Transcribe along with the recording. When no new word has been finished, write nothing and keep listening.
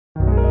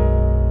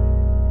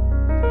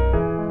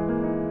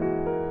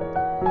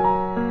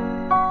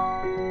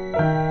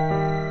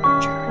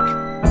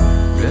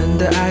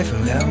爱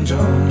分两种，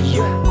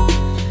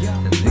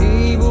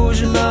你不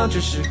是猫就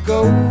是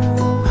狗，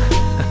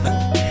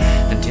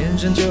天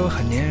生就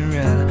很粘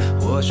人，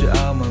或是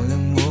傲慢冷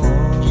漠。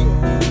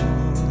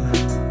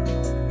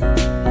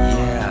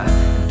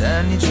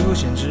但你出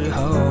现之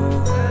后，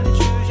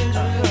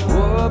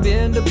我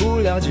变得不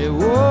了解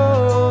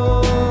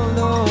我。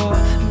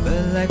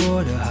本来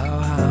过得好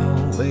好，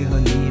为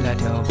何你来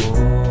挑拨？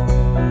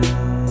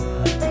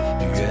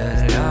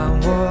原谅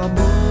我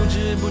不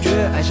知不觉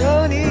爱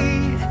上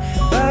你，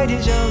白天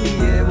想你，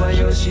夜晚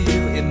游戏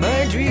You in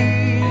my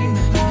dream。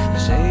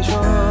谁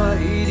说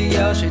一定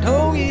要谁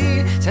同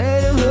意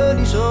才能和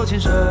你手牵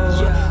手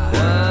环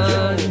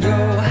游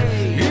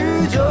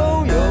宇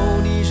宙？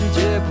有你世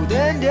界不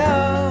单调，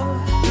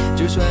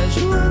就算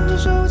是闻着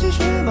手机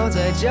学猫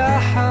在家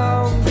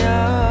好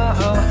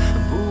喵，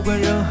不管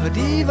任何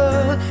地方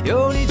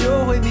有你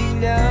就会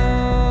明了。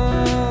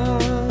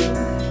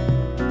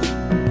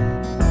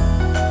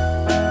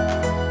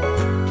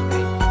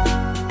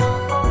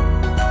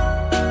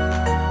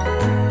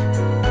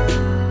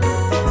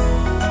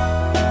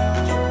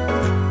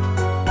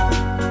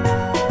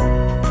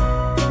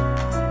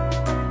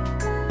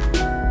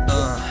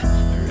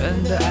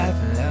人的爱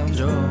分两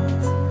种，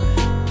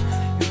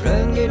有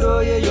人给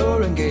多也有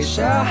人给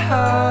少，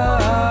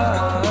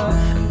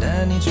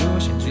但你出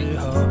现之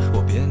后，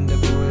我变得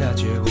不了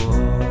解我。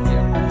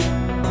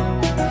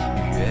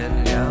原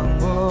谅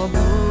我不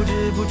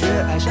知不觉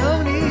爱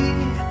上你，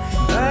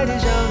白天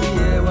想你，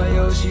夜晚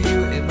游戏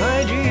You in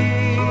my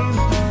dream。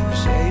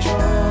谁说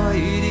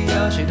一定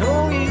要谁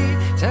同意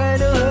才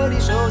能和你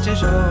手牵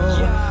手环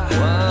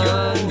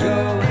游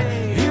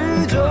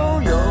宇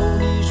宙？有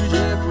你世界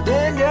不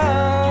单调，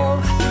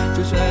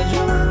就算是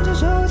闻着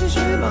手机学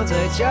猫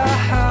在家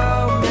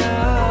好喵，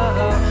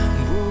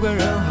不管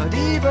任何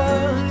地方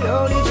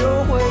有你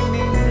就会明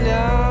了。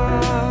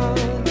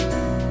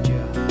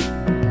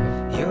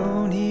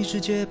有你世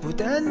界不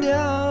单调，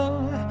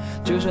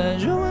就算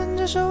是闻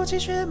着手机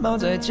学猫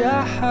在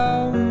家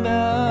好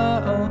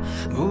喵，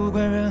不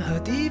管任何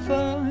地方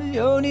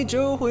有你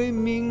就会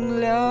明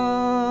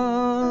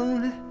了。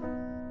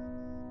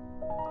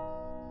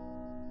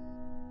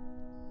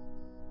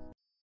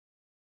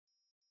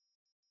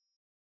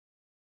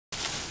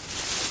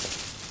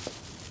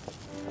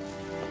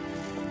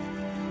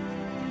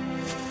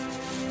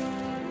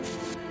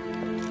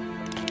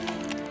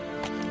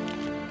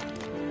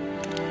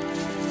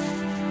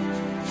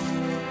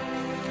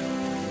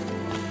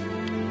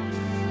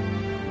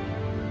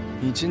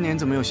你今年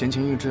怎么有闲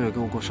情逸致给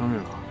我过生日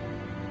了？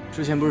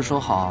之前不是说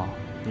好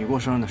你过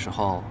生日的时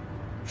候，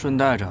顺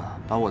带着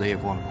把我的也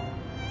过了吗？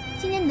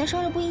今年你的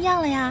生日不一样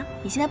了呀，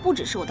你现在不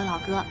只是我的老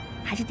哥，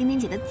还是丁丁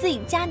姐的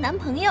最佳男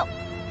朋友。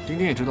丁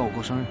丁也知道我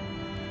过生日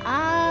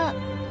啊？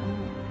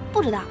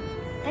不知道，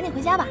赶紧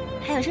回家吧，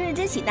还有生日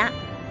惊喜呢。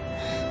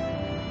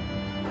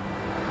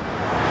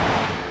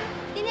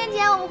丁丁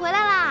姐，我们回来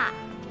啦！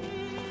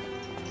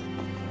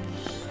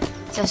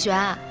小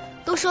璇，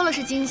都说了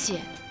是惊喜，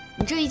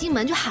你这一进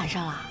门就喊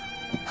上了。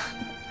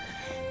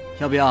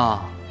要不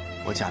要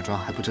我假装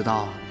还不知道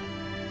啊？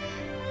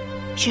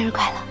生日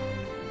快乐！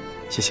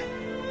谢谢。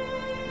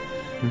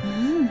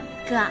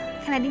哥，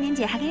看来丁丁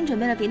姐还给你准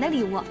备了别的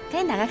礼物，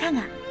赶紧打开看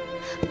看。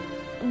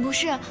不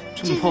是，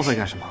这么破费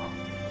干什么？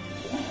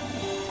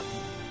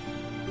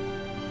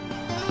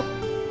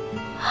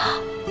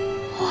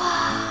哇，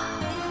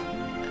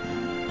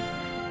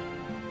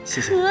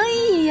谢谢。可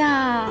以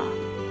呀。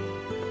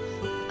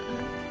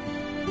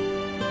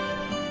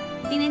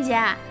丁丁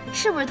姐，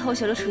是不是偷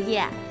学了厨艺？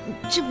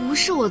这不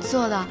是我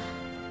做的，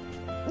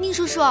宁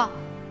叔叔。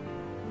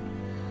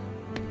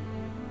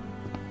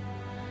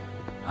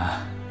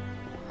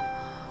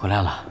回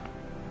来了。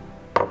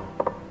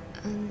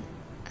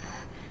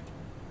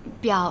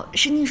表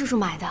是宁叔叔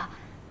买的，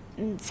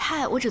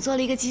菜我只做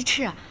了一个鸡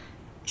翅，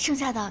剩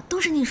下的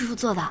都是宁叔叔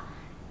做的。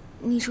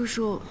宁叔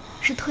叔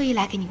是特意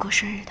来给你过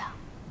生日的。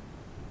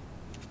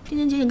丁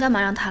丁姐，你干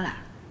嘛让他来？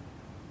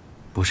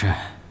不是，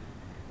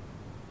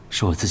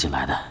是我自己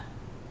来的。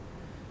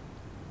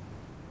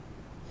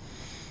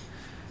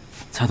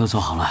菜都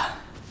做好了，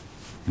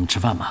你们吃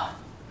饭吧。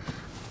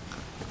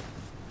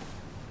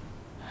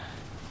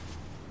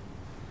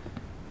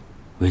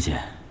薇姐，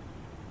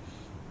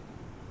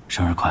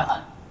生日快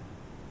乐！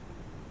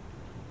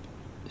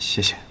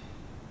谢谢。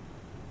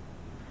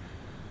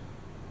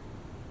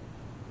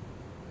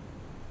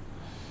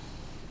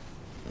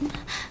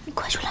你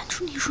快去拦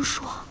住宁叔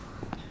叔！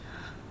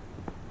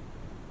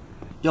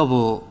要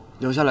不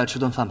留下来吃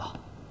顿饭吧？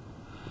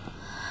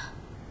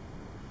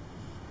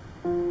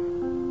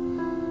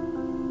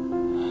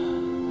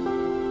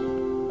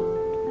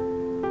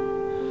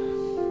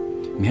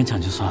勉强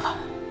就算了。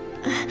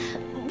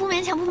不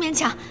勉强，不勉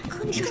强。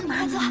可你是干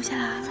嘛？留下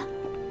来。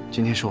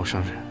今天是我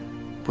生日，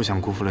不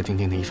想辜负了丁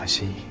丁的一番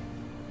心意。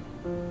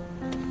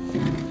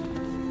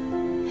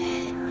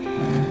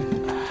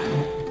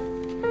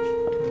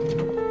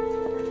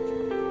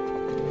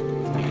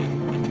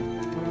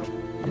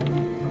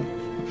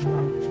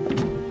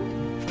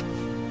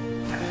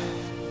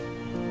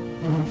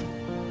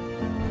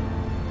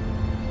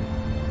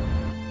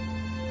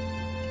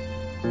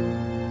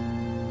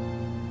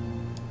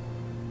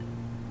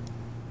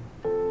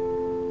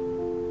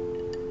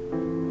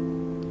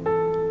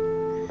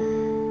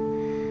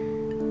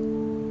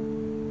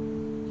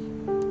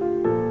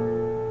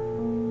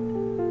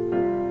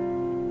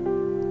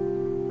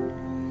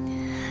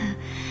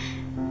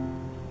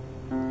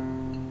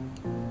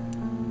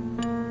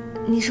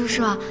宁叔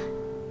叔，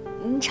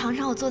您尝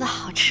尝我做的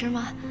好吃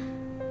吗？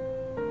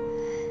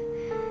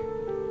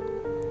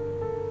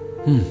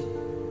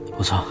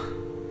不错。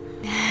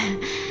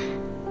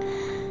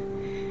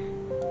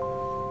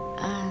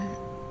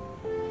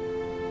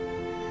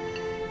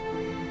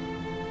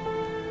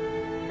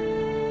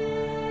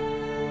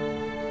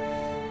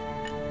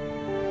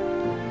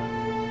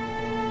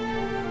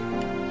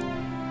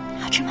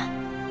好吃吗？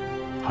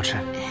好吃。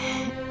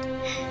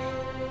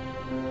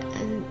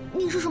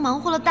宁叔叔忙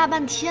活了大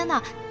半天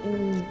呢，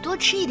你多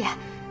吃一点。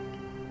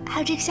还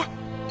有这个虾，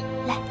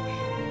来，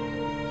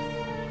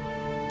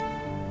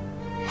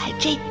还有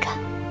这个。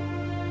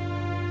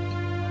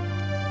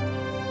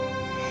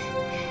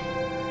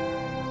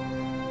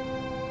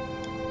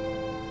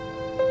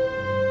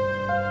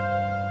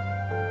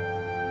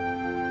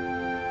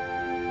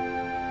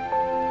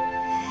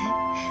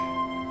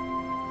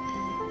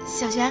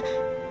小璇，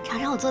尝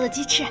尝我做的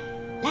鸡翅，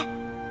来，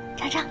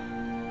尝尝。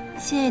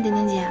谢谢丁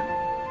丁姐。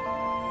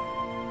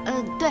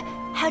对，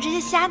还有这些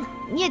虾呢，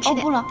你也吃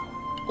点。不了，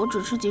我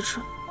只吃鸡翅。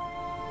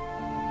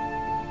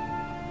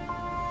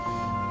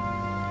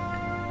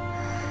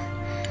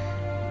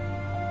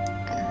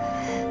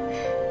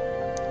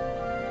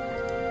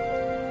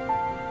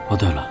哦，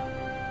对了，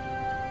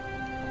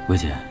薇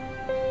姐，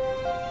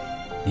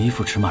你衣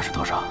服尺码是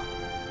多少？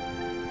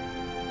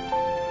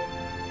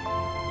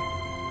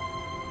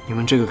你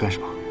问这个干什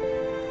么？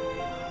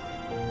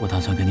我打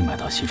算给你买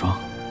套西装。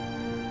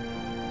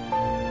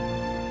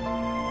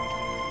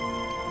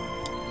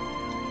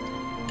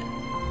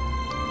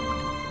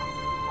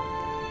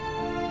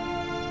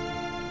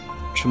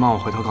尺码我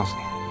回头告诉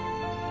你。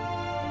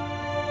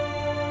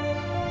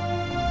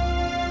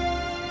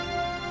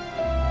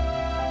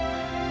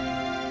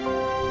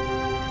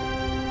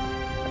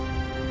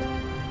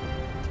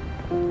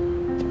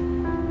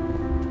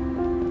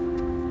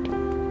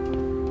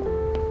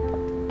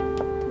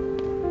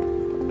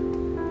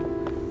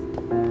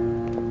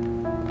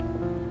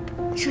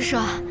叔叔，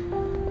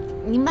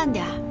您慢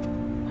点儿。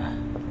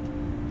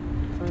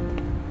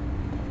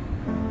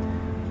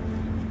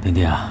丁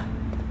丁啊，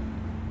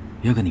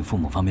约个你父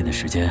母方便的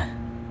时间，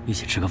一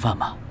起吃个饭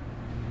吧。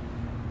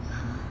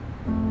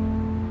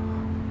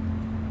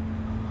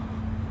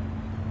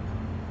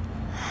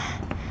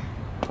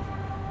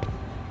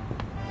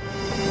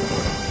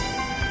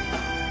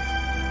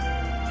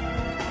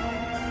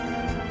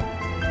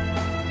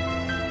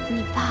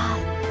你爸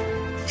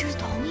这是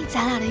同意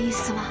咱俩的意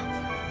思吗？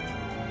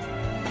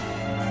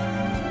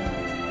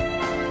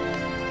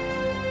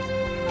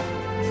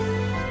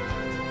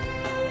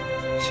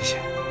谢谢。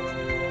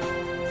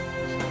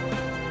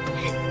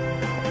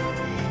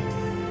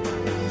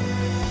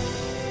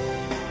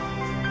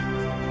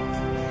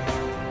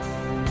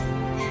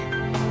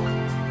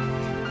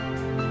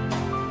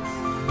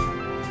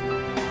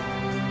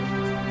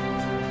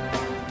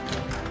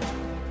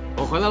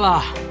我回来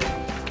了。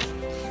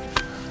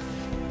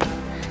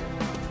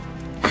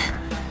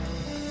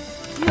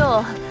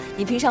哟，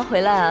你平常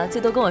回来啊，最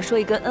多跟我说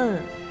一个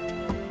嗯。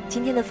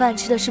今天的饭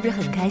吃的是不是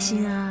很开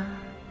心啊？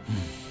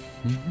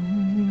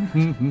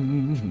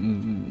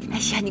哎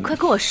呀，你快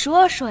跟我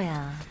说说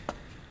呀！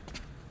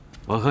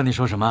我和你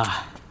说什么？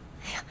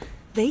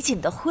韦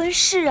锦的婚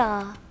事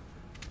啊，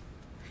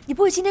你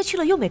不会今天去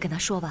了又没跟他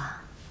说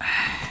吧？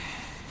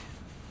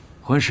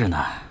婚事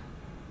呢，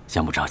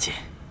先不着急。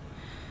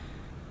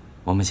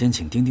我们先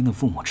请丁丁的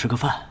父母吃个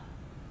饭。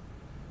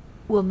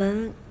我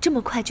们这么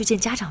快就见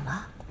家长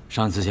了？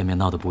上次见面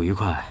闹得不愉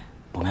快，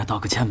我们要道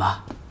个歉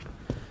吧，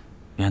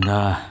免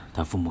得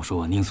他父母说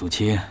我宁素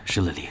清失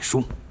了礼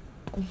数。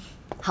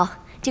好，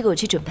这个我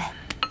去准备。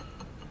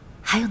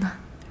还有呢？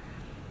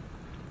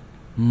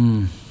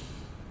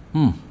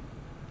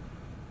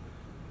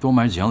多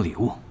买几样礼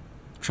物，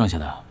剩下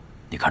的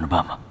你看着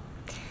办吧。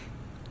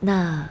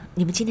那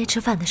你们今天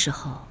吃饭的时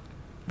候，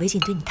韦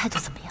锦对你态度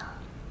怎么样？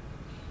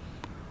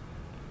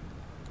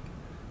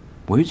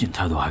韦锦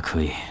态度还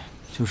可以，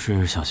就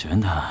是小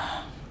璇她。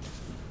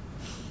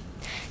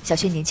小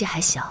璇年纪还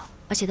小，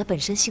而且她本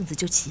身性子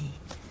就急，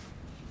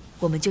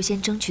我们就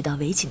先争取到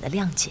韦锦的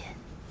谅解。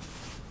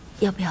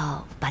要不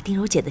要把丁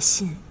柔姐的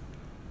信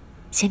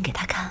先给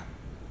她看？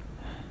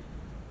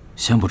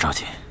先不着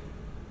急，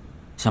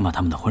先把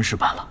他们的婚事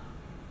办了。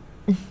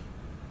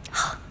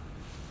好。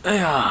哎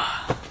呀，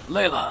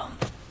累了。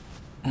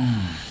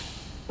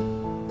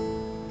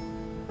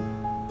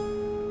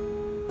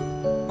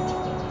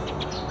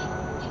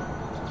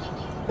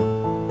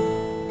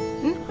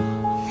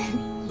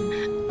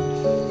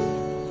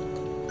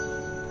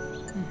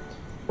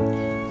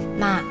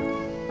妈，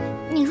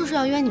宁叔叔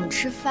要约你们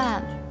吃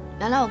饭，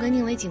聊聊我跟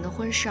宁为锦的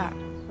婚事儿，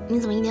你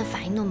怎么一点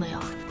反应都没有？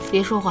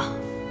别说话。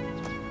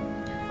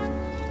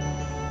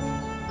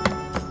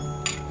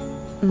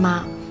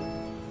妈，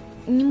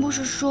您不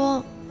是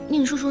说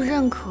宁叔叔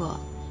认可，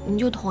您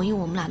就同意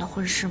我们俩的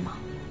婚事吗？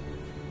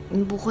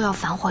您不会要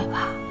反悔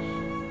吧？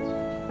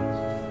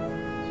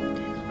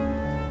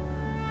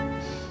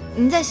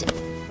你在写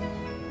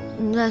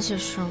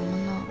什么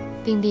呢？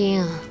丁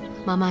丁，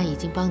妈妈已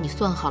经帮你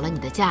算好了你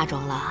的嫁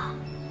妆了。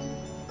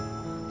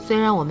虽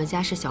然我们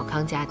家是小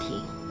康家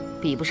庭，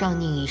比不上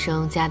宁医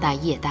生家大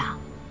业大，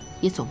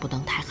也总不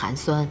能太寒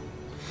酸，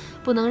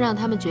不能让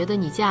他们觉得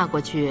你嫁过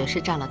去是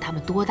占了他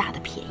们多大的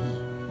便宜。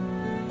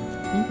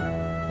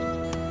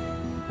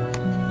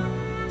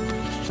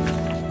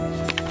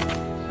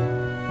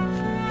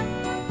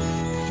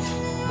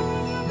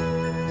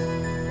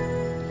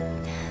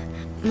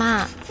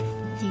妈，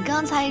你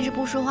刚才一直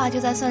不说话，就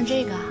在算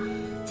这个啊？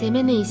前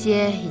面那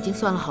些已经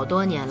算了好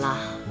多年了，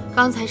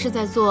刚才是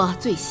在做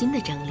最新的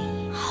整理。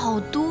好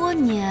多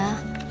年？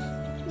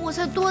我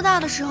才多大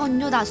的时候你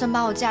就打算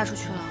把我嫁出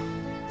去了？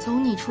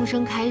从你出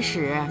生开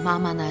始，妈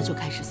妈呢就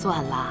开始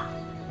算啦。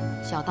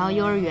小到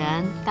幼儿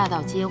园，大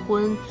到结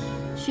婚，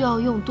需要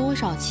用多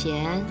少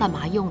钱，干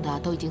嘛用的，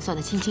都已经算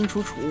得清清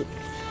楚楚。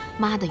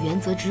妈的原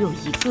则只有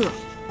一个，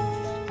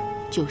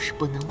就是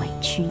不能委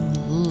屈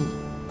你。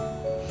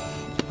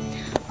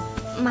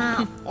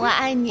妈，我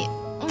爱你。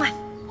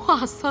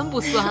话酸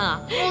不酸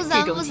啊？不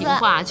酸这种情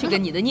话去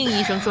跟你的宁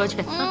医生说去。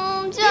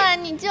就爱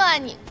你，就爱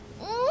你。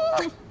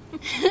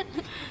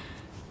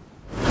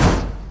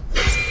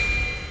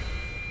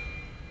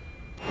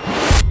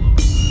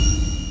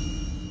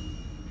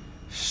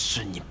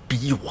是你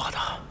逼我的，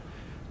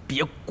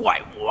别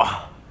怪我。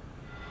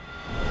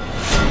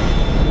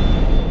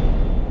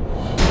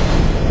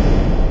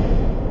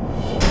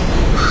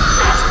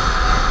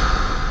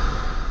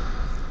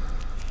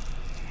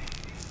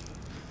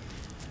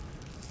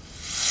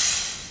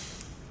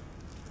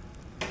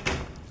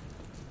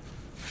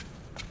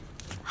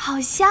好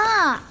香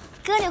啊！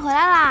哥，你回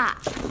来啦！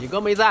你哥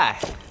没在，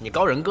你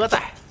高人哥在。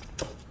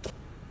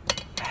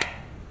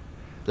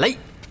来，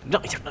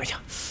让一下，让一下，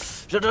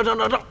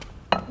让！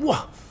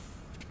哇！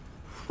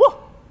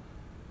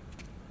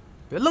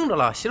别愣着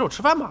了，洗手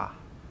吃饭吧。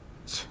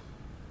切，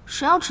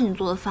谁要吃你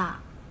做的饭？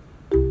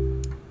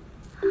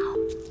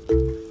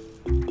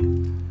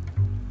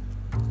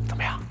怎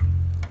么样？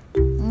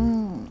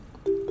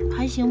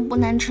还行，不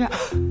难吃。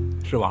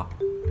是吧？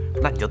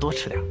那你就多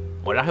吃点，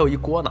我这还有一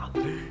锅呢。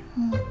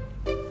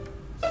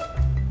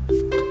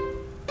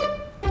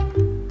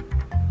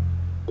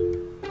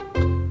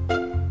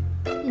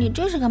你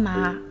这是干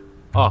嘛？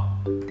哦，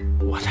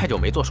我太久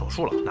没做手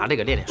术了，拿这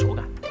个练练手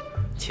感。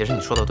其实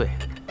你说的对，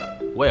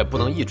我也不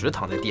能一直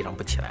躺在地上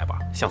不起来吧，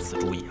像死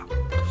猪一样。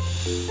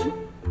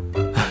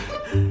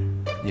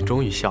你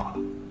终于笑了，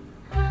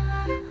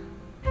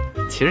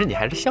其实你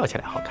还是笑起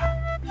来好看。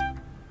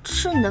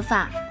吃你的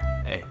饭。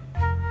哎，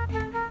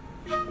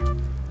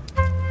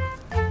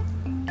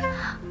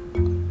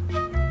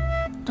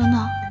等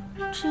等，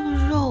这个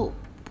肉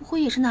不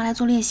会也是拿来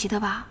做练习的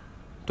吧？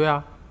对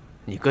啊，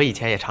你哥以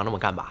前也常这么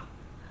干吧？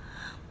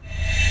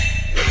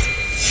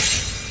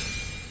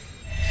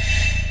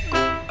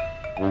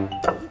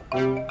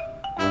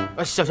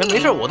小璇没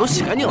事，我都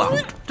洗干净了，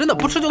真的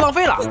不吃就浪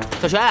费了。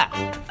小璇，哎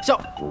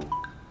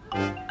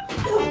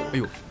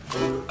呦，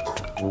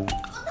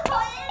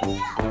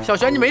小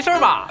璇你没事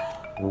吧？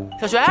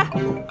小璇，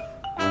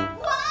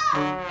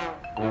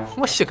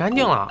我洗干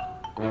净了。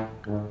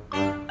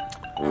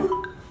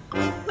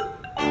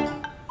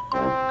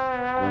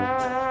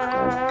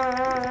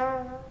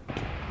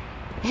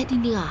哎，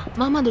丁丁啊，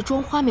妈妈的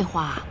妆花没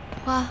花？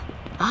花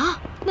啊？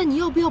那你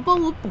要不要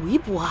帮我补一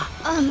补啊？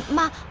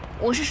妈，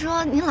我是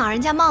说您老人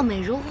家貌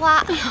美如花。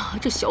哎呀，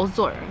这小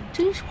嘴儿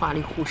真是花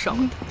里胡哨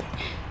的。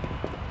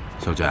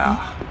小娟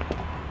啊，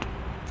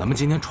咱们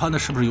今天穿的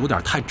是不是有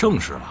点太正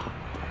式了？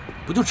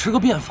不就吃个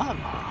便饭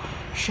吗？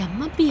什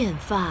么便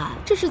饭？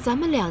这是咱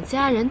们两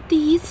家人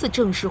第一次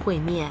正式会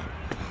面，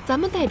咱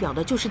们代表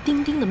的就是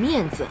丁丁的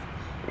面子。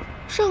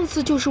上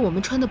次就是我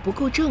们穿的不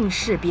够正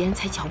式，别人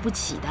才瞧不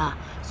起的。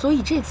所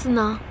以这次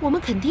呢，我们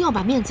肯定要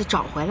把面子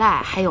找回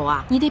来。还有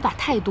啊，你得把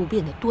态度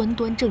变得端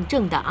端正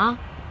正的啊！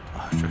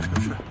是。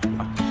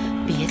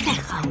别再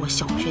喊我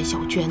小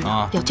娟了，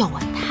啊，要叫我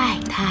太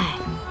太。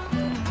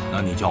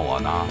那你叫我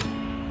呢？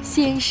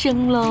先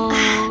生喽。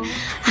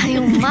哎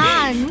呦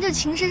妈，您这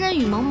情深深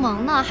雨蒙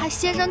蒙的，还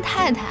先生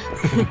太太。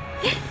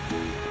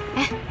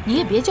哎，你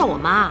也别叫我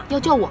妈，要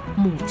叫我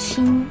母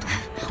亲。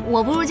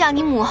我不如叫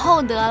你母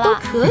后得了。都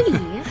可以。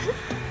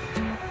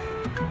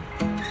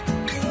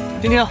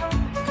丁丁，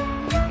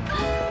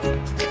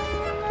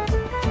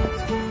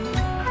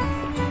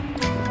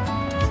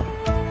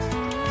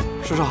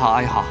叔叔好，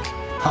阿姨好。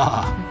哈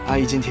哈，阿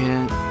姨今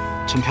天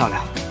真漂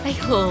亮。哎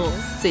呦，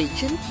嘴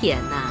真甜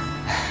呐。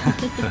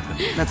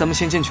那咱们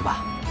先进去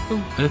吧。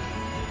哎，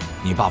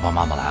你爸爸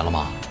妈妈来了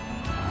吗？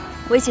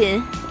维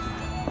锦，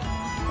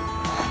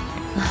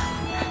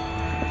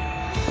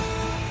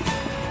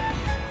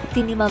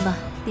丁丁妈妈，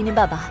丁丁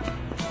爸爸，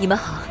你们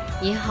好。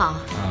你好，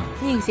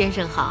宁先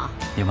生好。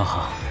你们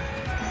好。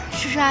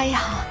叔叔阿姨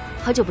好。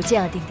好久不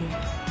见啊，丁丁。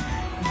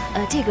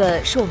这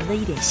个是我们的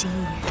一点心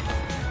意。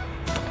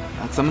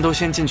咱们都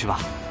先进去吧。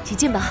请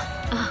进吧。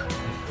啊。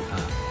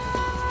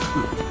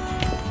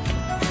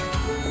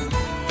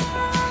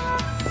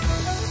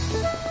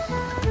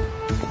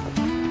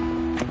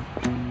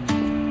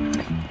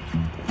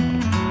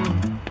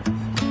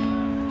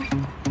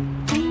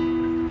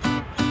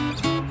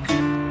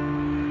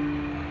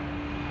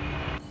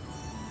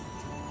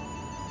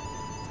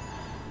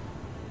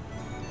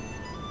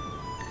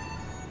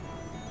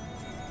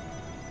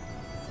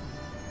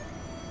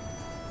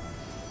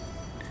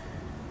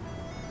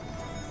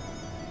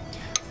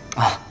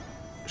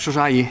叔叔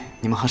阿姨，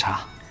你们喝茶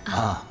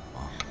啊。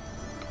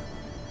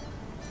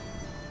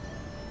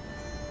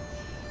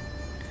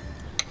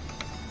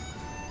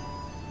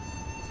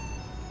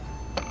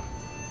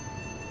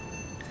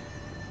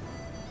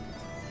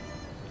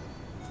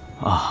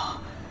啊，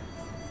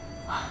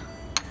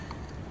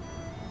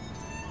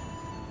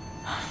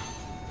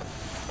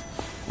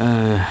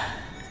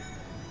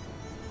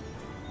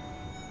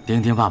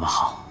丁丁爸爸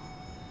好，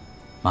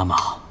妈妈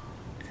好。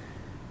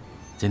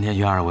今天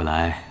约二位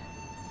来，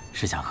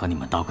是想和你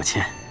们道个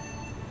歉。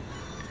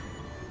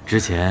之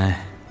前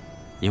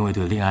因为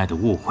对恋爱的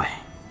误会，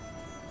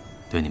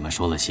对你们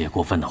说了些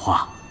过分的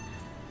话，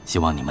希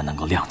望你们能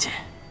够谅解。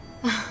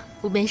啊，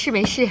没事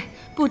没事，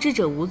不知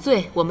者无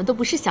罪，我们都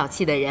不是小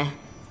气的人。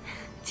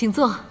请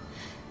坐，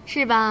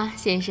是吧，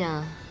先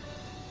生？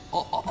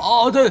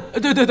对，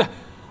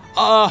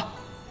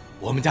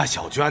我们家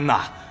小娟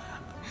呐，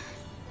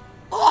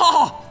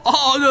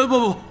对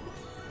不，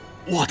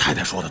我太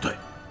太说的对，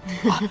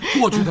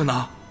过去的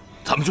呢，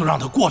咱们就让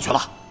它过去了。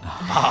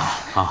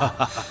好。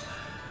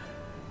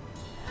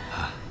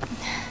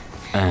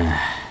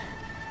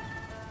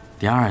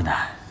第二呢，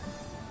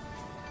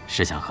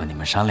是想和你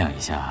们商量一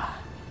下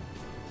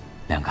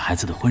两个孩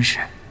子的婚事。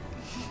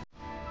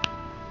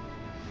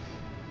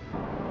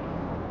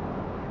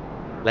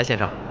来，先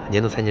生，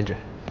您的餐巾纸。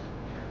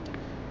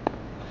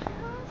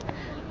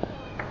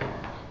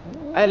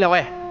哎，两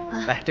位，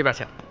来这边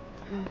请。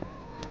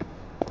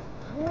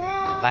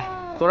来，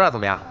坐这儿怎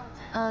么样？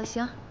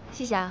行，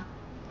谢谢啊。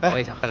我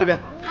也想。这边。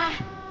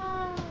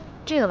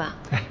这个吧。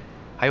哎，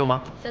还有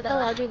吗？都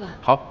来这个。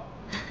好。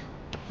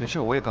没事，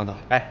我也刚到。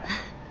哎，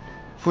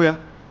服务员，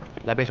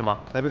来杯什么？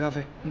来杯咖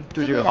啡。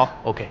就这个。好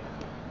 ，OK。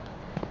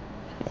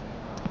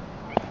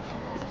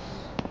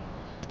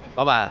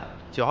老板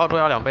，9号桌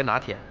要2杯拿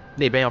铁，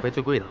那边要杯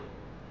最贵的。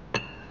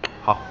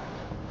好。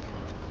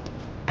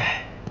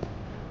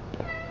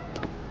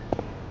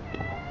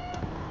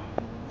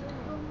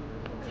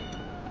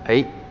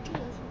哎，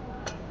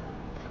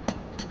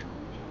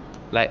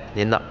来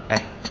您的，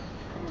哎。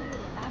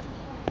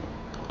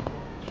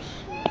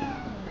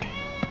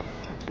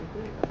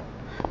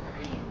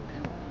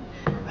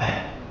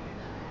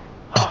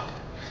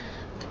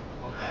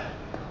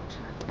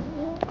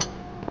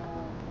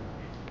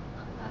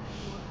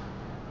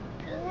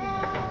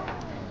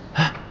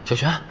小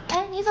璇，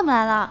哎，你怎么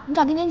来了？你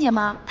找丁丁姐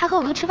吗？她和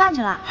我哥吃饭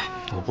去了。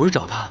我不是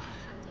找她，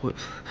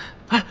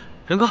哎，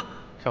仁哥，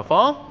小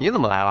峰，你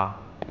怎么来了？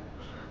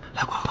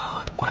来，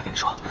过来跟你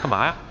说。干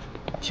嘛呀？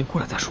先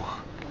过来再说。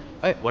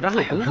哎，我这还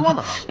有工作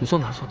呢。你坐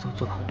哪？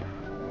坐哪？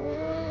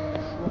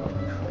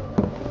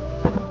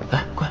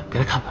来，快给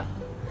他看看，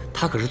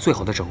他可是最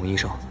好的整容医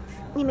生。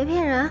你没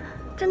骗人，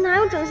这哪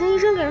有整形医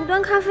生给人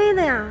端咖啡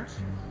的呀？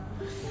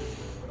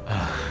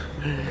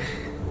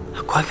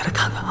快给他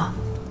看看啊！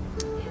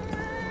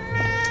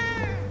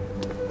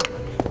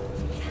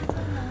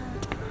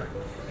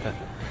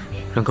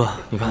仁哥，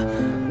你看，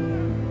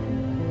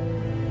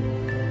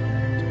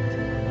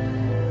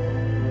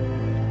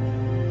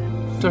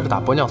这是打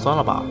玻尿酸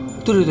了吧？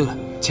对，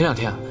前2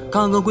天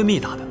刚刚跟闺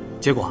蜜打的，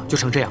结果就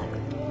成这样了。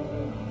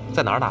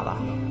在哪儿打的？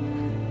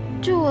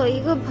就我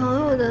一个朋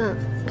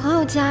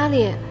友家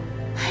里。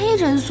黑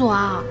诊所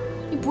啊！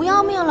你不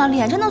要命了？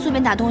脸上能随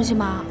便打东西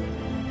吗？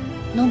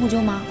能补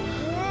救吗？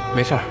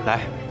没事儿，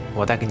来，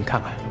我再给你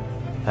看看。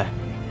来，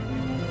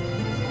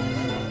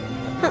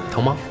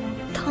疼吗？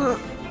疼。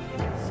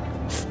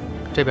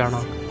这边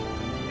呢？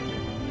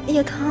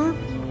也疼。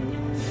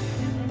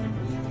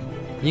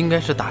应该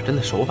是打针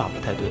的手法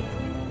不太对，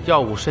药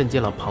物渗进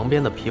了旁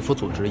边的皮肤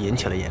组织，引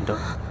起了炎症。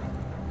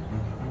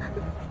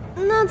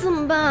那怎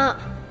么办？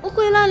我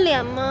会烂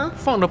脸吗？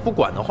放着不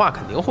管的话，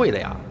肯定会的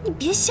呀。你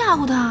别吓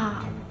唬他。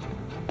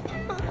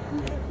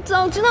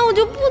早知道我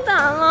就不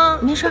打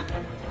了。没事，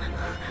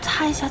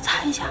擦一下。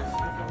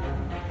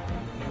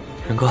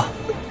仁哥，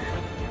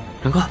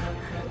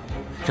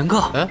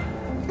嗯，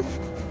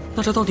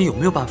那这到底有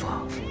没有办法？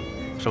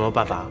什么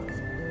办法？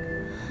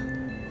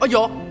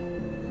有，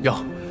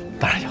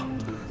当然有。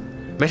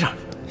没事，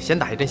先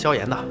打一针消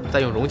炎的，再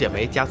用溶解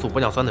酶加速玻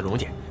尿酸的溶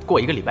解，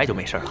过1个礼拜就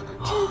没事了。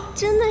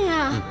真的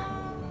呀？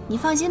你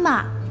放心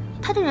吧，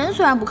他这人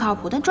虽然不靠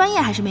谱，但专业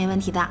还是没问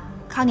题的，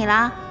靠你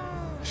啦。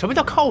什么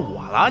叫靠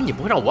我了？你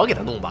不会让我给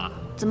他弄吧？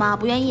怎么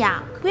不愿意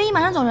啊？不愿意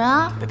马上走人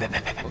啊？别，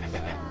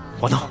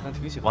我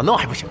弄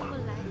还不行吗？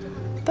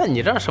但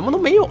你这儿什么都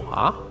没有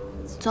啊。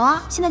走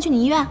啊，现在去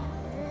你医院。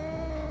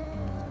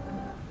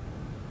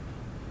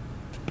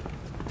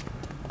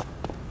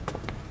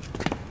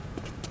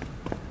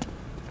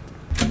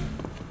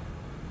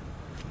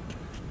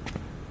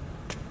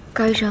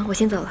高医生，我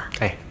先走了。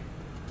哎，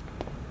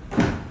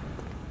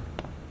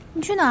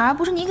你去哪儿？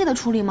不是你给他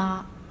处理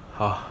吗？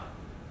好，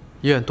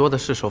医院多的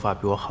是手法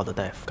比我好的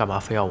大夫，干嘛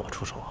非要我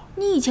出手啊？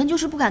你以前就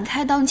是不敢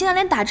开刀，你现在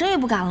连打针也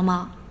不敢了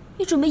吗？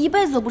你准备一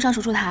辈子都不上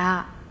手术台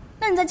啊？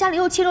那你在家里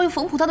又切肉又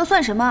缝葡萄的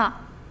算什么？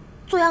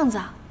做样子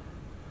啊！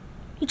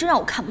你真让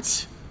我看不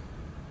起。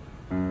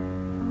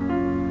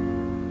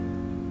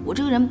我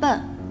这个人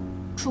笨，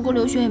出国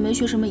留学也没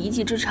学什么一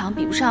技之长，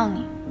比不上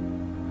你。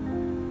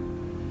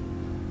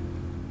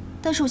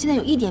但是我现在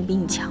有一点比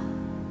你强，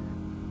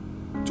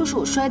就是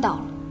我摔倒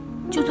了，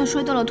就算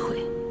摔断了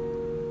腿，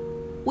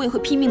我也会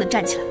拼命的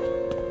站起来。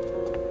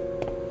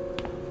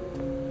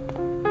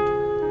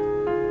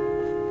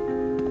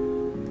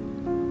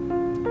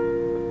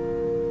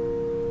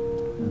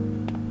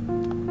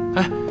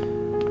哎，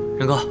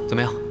任哥怎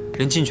么样？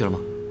人进去了吗？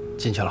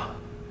进去了，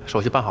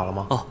手续办好了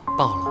吗？哦，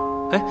办好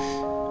了。哎，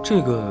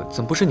这个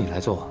怎么不是你来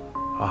做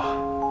啊？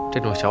这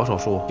种小手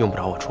术用不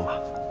着我出马，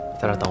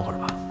在这等会儿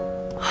吧。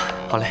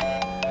好嘞。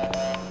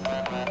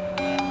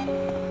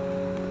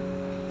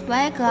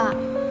喂，哥，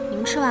你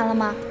们吃完了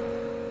吗？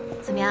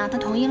怎么样？他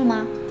同意了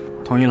吗？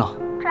同意了。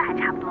这还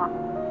差不多。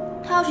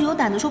他要是有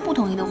胆子说不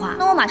同意的话，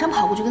那我马上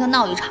跑过去跟他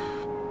闹一场。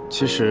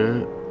其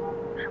实，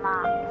什么？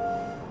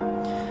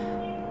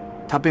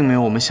他并没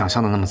有我们想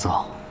象的那么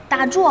糟。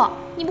打住！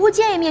你不会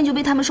见一面就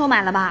被他们收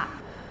买了吧？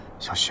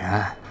小璇。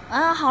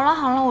啊，好了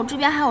好了，我这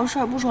边还有事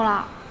儿，不说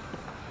了。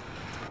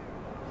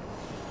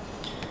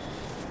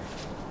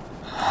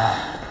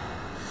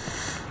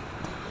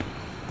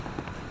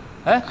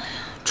哎，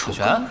楚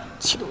璇，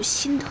气得我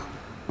心疼。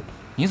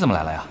你怎么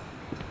来了呀？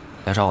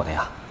来找我的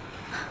呀？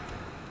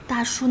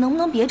大叔，能不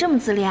能别这么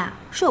自恋？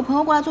是有朋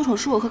友过来做手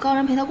术，我和高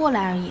人陪他过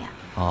来而已。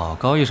哦，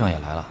高医生也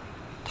来了，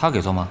他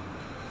给做吗？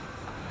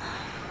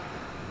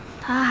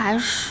他还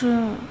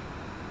是……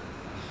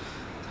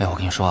哎，我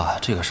跟你说啊，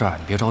这个事儿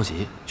你别着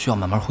急，需要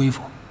慢慢恢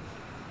复。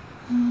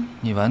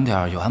你晚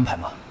点有安排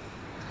吗？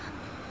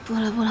不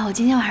了，我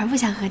今天晚上不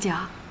想喝酒。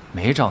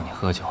没找你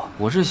喝酒，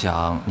我是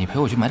想你陪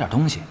我去买点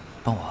东西，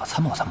帮我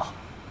参谋参谋。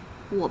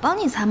我帮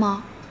你参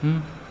谋？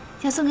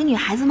要送给女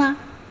孩子吗？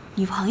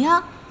女朋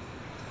友？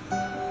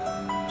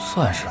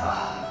算是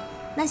吧。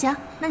那行，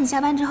那你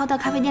下班之后到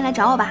咖啡店来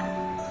找我吧，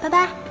拜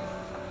拜。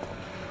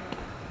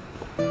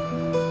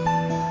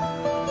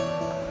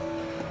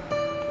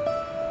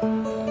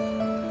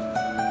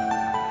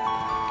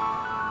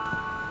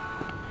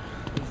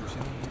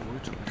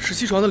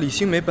17床的李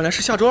新梅本来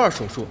是下周2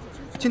手术，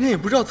今天也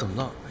不知道怎么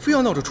了，非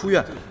要闹着出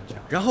院，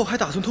然后还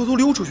打算偷偷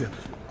溜出去，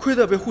亏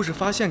得被护士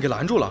发现给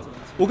拦住了。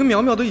我跟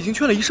苗苗都已经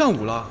劝了一上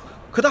午了，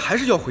可她还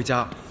是要回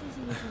家。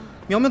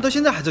苗苗到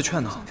现在还在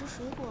劝呢。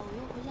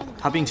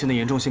她病情的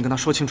严重性跟她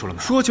说清楚了没？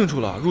说清楚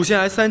了，乳腺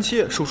癌3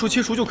期，手术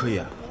切除就可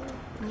以。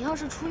你要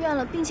是出院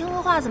了，病情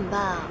恶化怎么办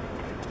啊？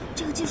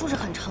这个技术是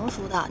很成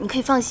熟的，你可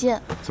以放心。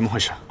怎么回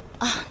事？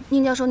啊，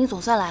宁教授，你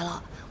总算来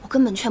了，我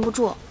根本劝不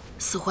住，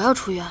死活要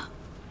出院。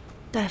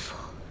大夫，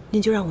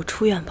您就让我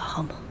出院吧，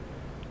好吗？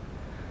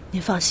您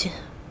放心，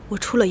我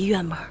出了医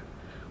院门，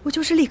我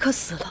就是立刻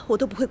死了，我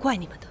都不会怪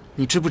你们的。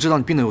你知不知道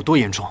你病得有多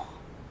严重？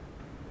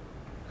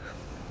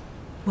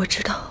我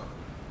知道，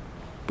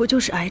不就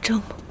是癌症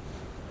吗？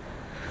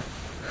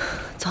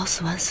早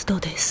死晚死都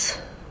得死。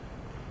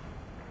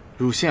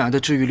乳腺癌的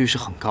治愈率是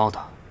很高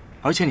的，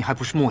而且你还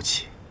不是末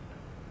期。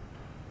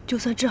就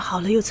算治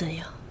好了又怎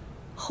样？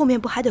后面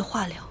不还得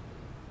化疗，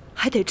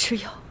还得吃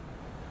药？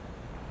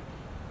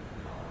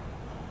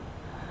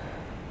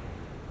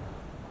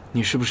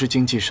你是不是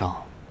经济上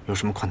有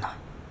什么困难？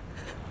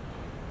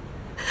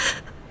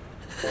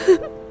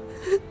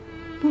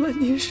不瞒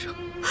您说，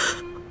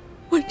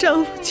我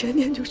丈夫前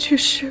年就去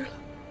世了，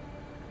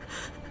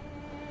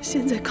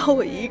现在靠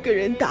我一个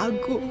人打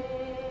工，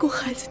供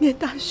孩子念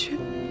大学。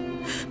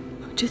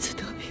这次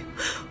得病，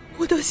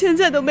我到现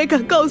在都没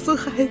敢告诉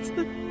孩子。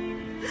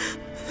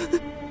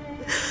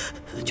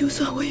就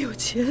算我有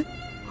钱，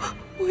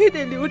我也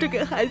得留着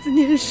给孩子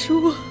念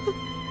书。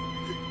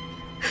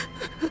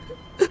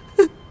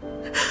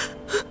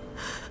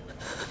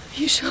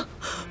医生，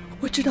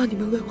我知道你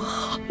们为我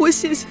好，我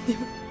谢谢你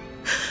们。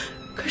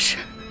可是，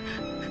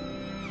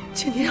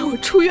请你让我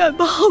出院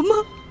吧，好吗？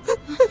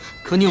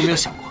可你有没有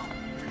想过，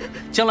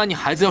将来你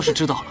孩子要是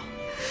知道了，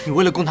你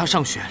为了供他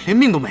上学，连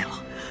命都没了，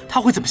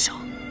他会怎么想？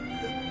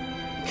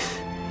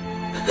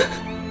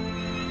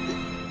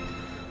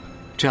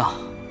这样，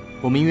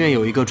我们医院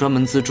有一个专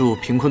门资助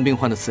贫困病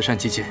患的慈善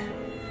基金，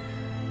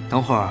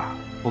等会儿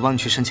我帮你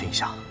去申请一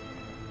下，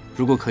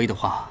如果可以的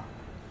话，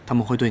他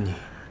们会对你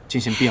进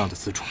行必要的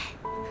资助。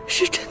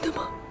是真的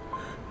吗？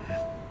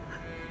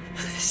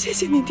谢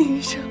谢你，丁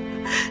医生，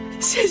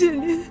谢谢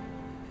您。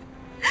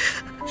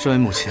身为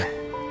母亲，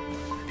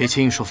别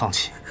轻易说放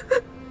弃，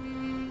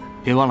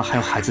别忘了还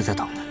有孩子在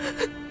等呢。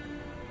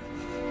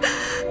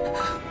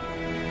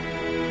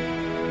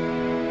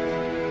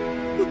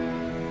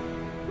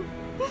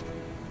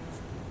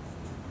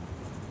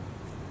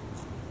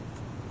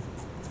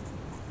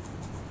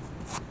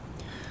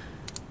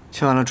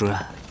签完了，主任，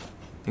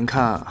您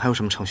看还有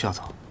什么程序要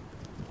走？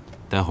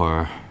待会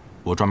儿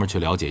我专门去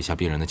了解一下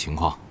病人的情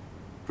况，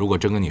如果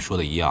真跟你说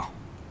的一样，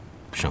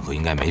审核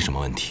应该没什么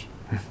问题。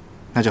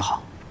那就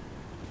好。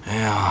哎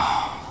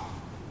呀，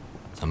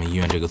咱们医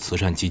院这个慈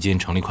善基金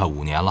成立快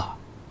5年了，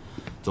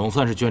总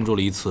算是捐助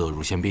了一次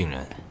乳腺病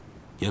人，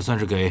也算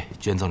是给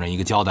捐赠人一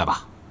个交代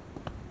吧。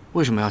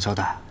为什么要交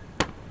代？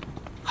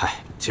嗨，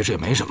其实也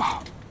没什么。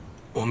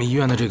我们医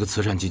院的这个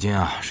慈善基金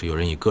啊，是有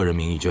人以个人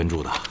名义捐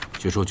助的。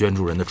据说捐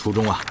助人的初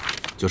衷啊，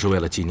就是为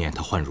了纪念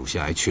他患乳腺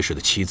癌去世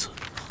的妻子。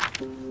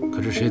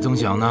可是谁曾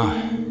想呢，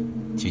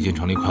基金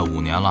成立快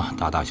5年了，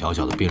大大小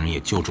小的病人也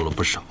救助了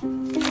不少，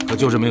可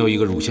就是没有一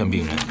个乳腺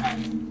病人。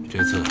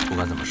这次不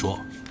管怎么说，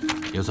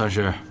也算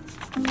是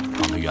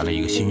帮他圆了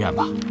一个心愿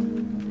吧。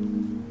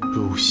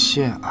乳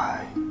腺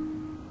癌，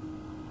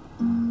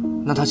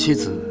那他妻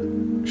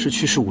子是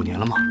去世5年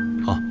了吗？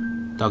哦，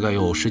大概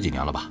有10几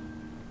年了吧。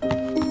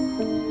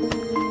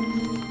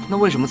那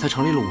为什么才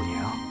成立了5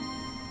年啊？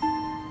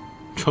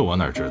这我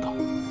哪知道？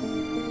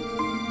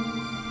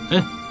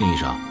哎，宁医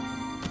生，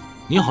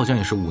你好像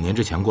也是5年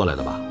之前过来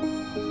的吧？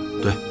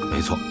对，没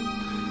错，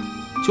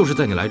就是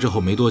在你来之后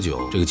没多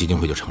久，这个基金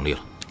会就成立了。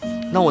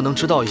那我能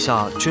知道一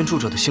下捐助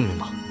者的姓名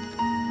吗？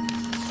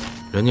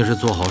人家是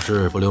做好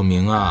事不留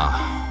名啊。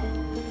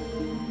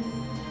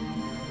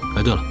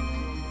哎，对了，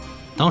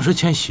当时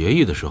签协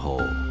议的时候，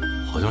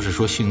好像是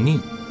说姓宁，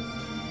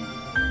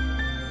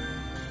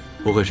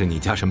不会是你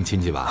家什么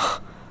亲戚吧？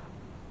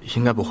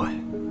应该不会。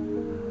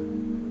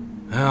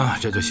哎呀，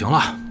这就行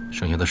了，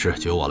剩下的事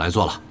就由我来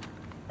做了。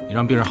你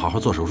让病人好好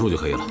做手术就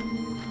可以了。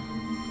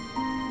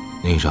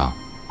宁医生，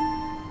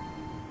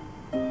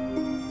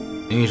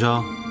宁医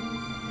生，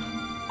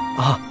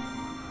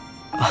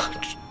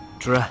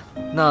主任，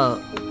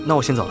那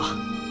我先走了，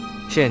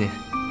谢谢您。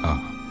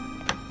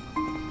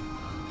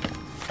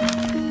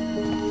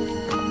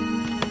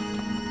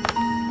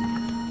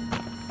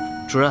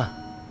主任，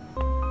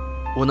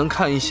我能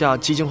看一下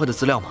基金会的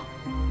资料吗？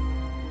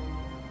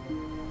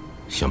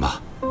行吧。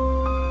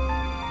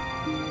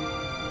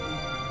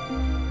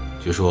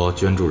据说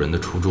捐助人的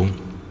初衷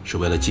是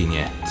为了纪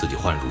念自己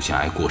患乳腺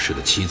癌过世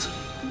的妻子。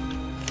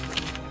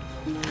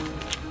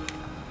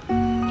难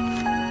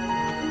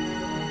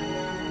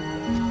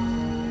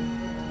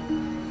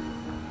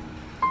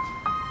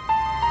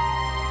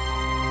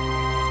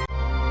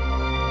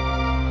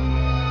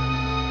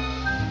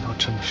道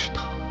真的是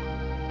他？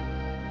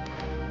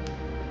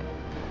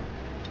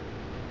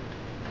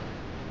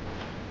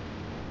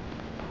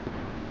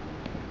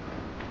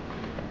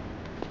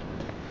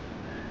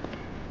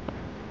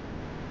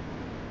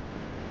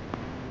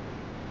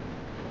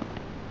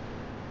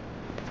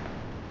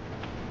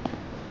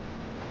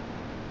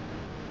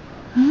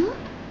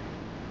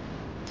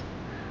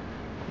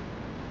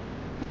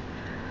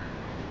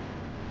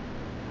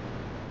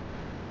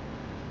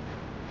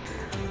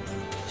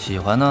喜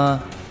欢呢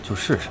就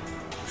试试。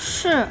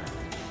是。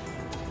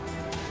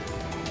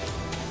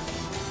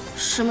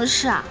什么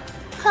事啊？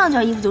看到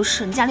件衣服就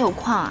试，你家里有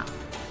矿啊？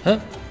哎，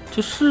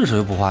这试试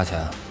又不花钱。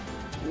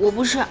我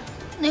不是，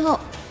那个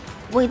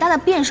伟大的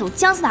辩手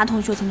姜思达同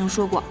学曾经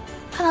说过，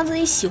看到自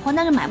己喜欢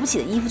但是买不起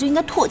的衣服就应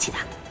该唾弃它。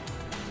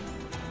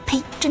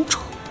呸，真丑。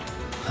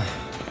哎，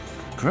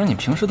不是你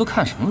平时都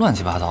看什么乱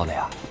七八糟的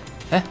呀？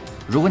哎，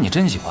如果你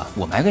真喜欢，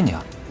我买给你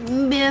啊。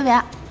别，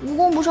无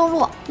功不受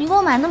禄。你给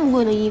我买那么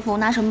贵的衣服，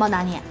拿什么报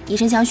答你？以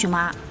身相许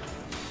吗？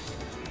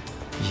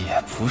也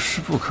不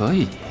是不可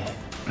以。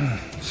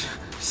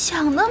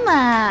想得美。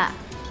哎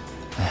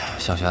呀，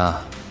小璇，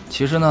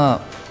其实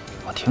呢，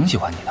我挺喜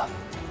欢你的，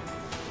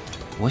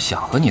我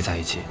想和你在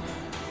一起。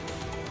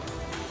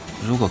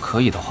如果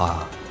可以的话，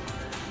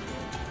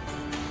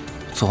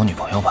做我女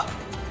朋友吧。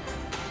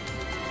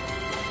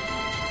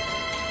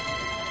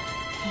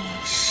你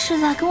是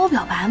在跟我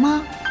表白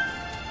吗？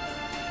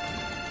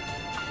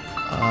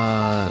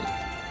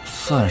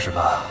算是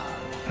吧。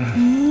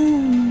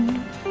你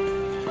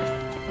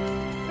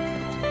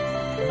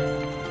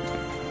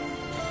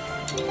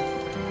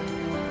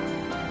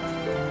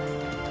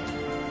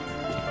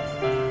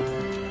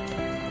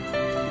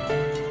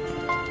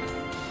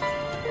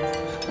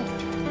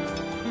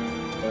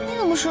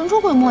怎么神出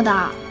鬼没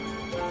的？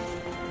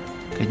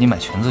给你买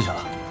裙子去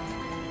了。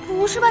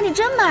不是吧，你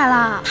真买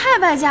了？太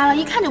败家了，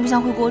一看就不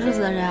像会过日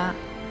子的人。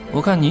我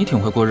看你挺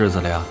会过日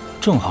子的呀，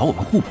正好我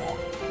们互补。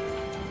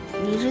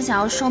你是想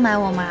要收买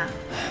我吗？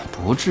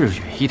不至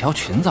于，一条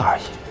裙子而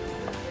已，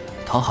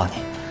讨好你。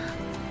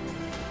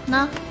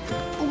那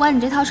不管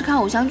你这套是看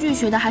偶像剧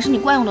学的，还是你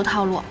惯用的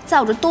套路，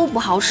在我这都不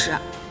好使。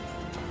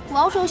我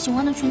要是有喜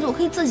欢的裙子，我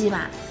可以自己买；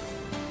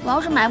我要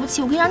是买不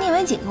起，我可以让宁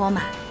为谨给我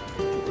买。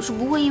我是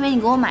不会因为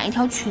你给我买一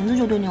条裙子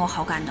就对你有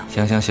好感的。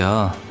行，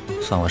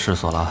算我识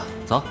所了。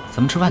走，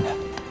咱们吃饭去。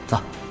走。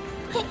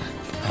哎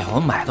呀，我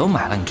买都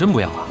买了，你真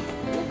不要啊？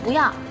我不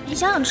要，你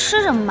想想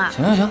吃什么吧。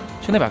行，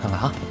去那边看看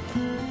啊。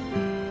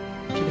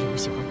这个礼物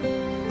喜欢吗？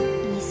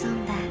你送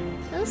的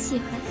都喜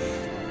欢。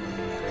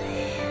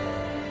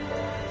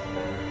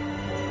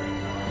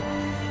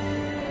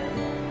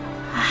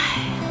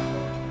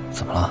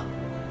怎么了？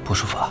不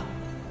舒服啊？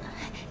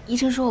医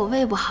生说我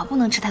胃不好，不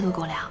能吃太多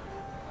狗粮。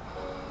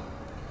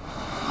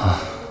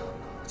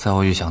在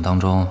我预想当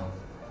中，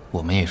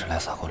我们也是来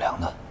撒狗粮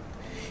的。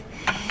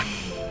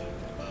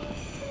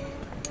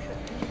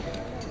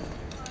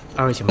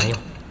2位请慢用。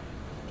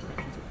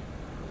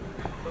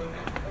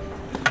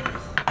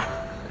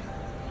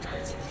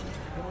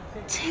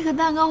这个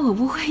蛋糕我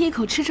不会一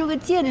口吃出个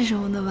戒指什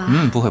么的吧？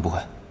不会，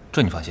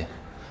这你放心。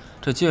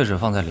这戒指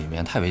放在里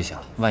面太危险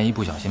了，万一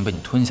不小心被你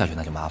吞下去，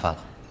那就麻烦了。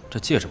这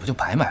戒指不就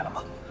白买了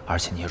吗？而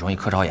且你也容易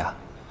磕着牙。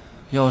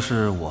要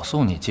是我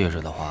送你戒指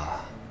的话，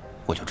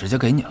我就直接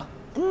给你了。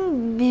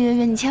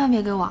别，你千万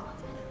别给我！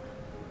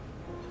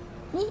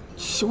你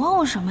喜欢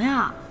我什么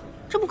呀？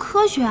这不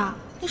科学啊！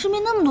你身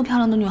边那么多漂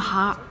亮的女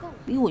孩，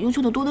比我优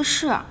秀的多的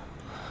是。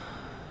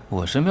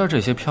我身边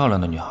这些漂亮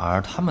的女孩，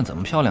她们怎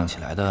么漂亮起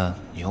来的，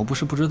你又不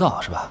是不知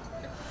道，是吧？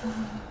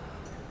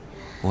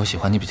我喜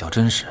欢你比较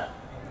真实，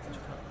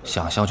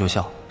想笑就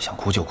笑，想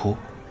哭就哭。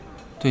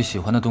对喜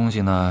欢的东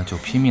西呢，就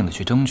拼命的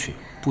去争取；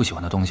不喜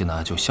欢的东西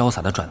呢，就潇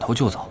洒的转头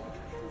就走。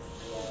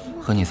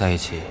和你在一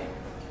起，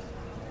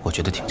我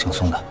觉得挺轻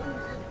松的。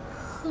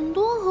很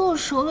多和我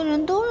熟的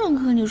人都认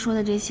可你说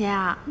的这些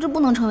啊，这不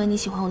能成为你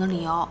喜欢我的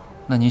理由。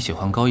那你喜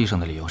欢高医生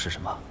的理由是什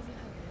么？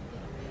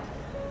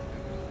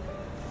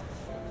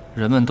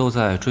人们都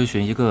在追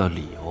寻一个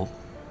理由，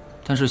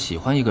但是喜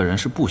欢一个人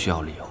是不需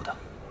要理由的。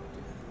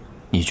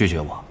你拒绝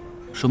我，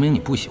说明你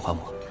不喜欢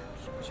我。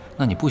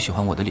那你不喜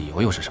欢我的理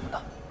由又是什么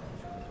呢？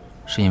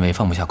是因为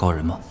放不下高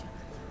人吗？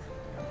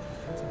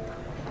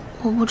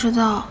我不知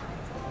道。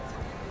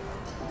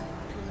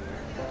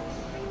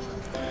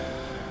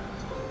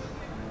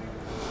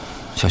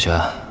小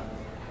璇，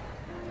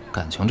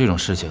感情这种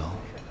事情，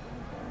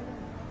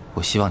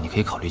我希望你可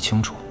以考虑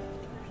清楚。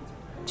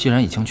既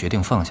然已经决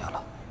定放下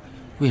了，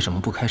为什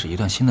么不开始一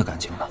段新的感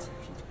情呢？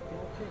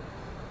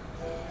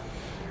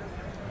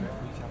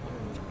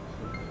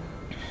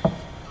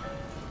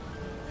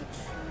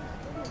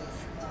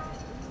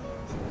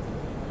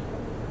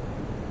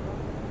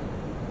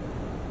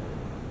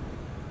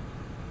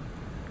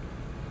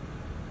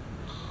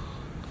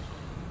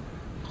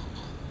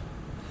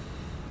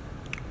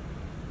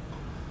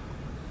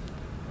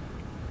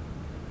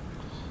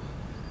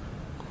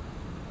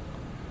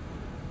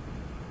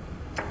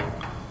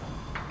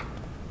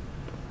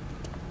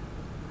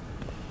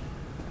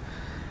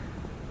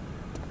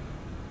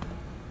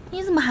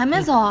你怎么还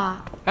没走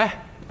啊？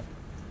哎，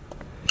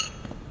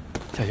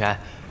小璇，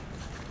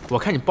我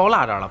看你包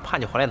落这儿了，怕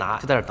你回来拿，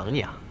就在这等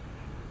你啊。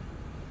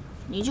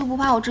你就不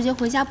怕我直接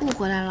回家不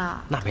回来了？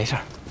那没事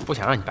儿，不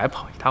想让你白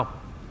跑一趟。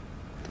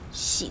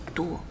喜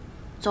多，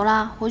走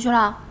了，回去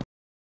了。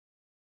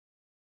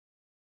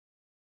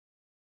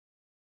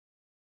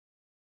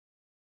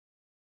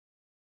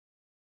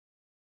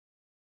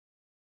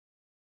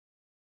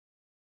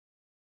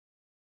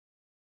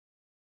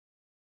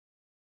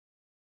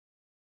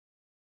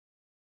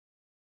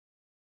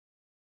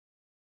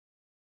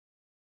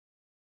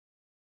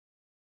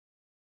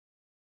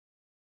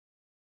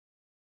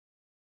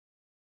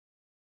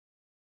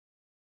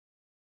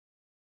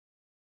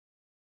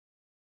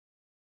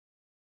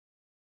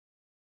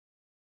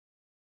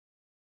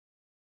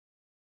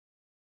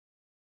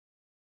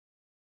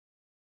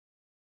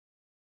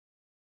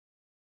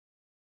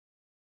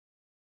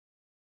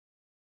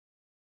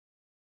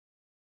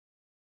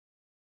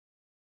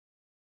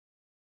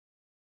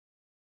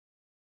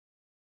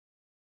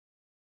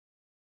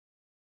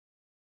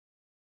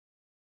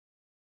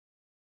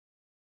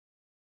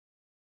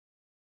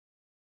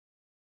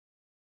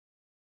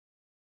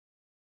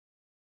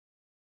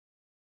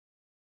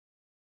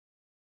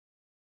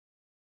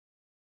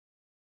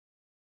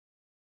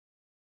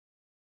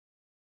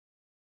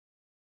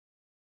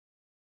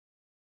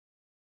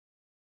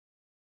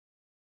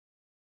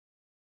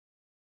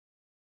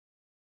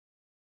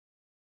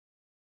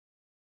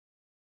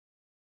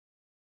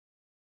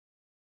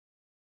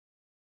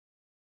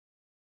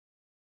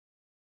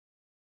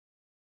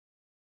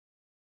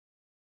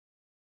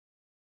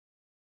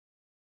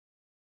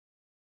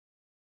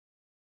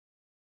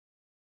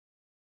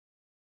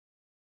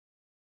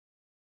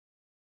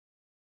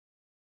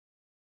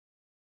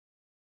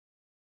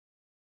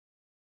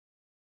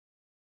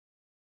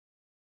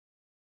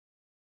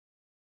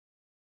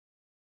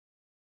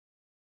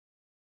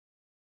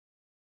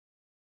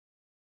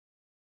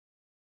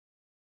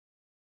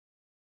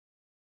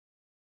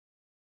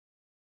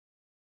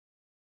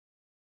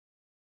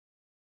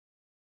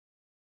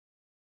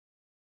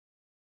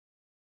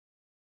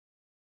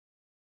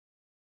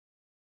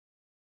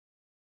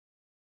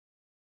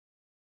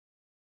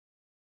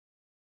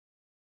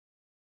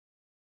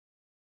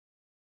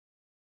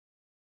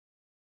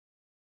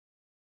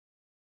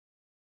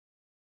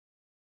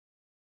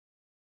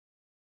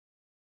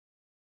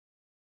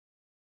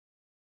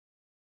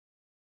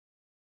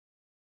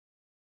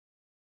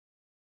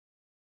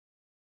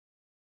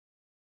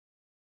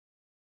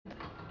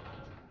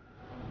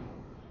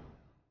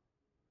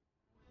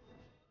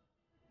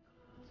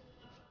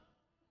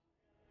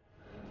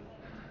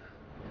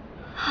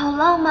好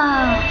浪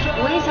漫，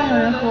我也想有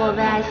人和我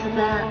为爱私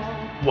奔。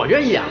我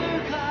愿意啊，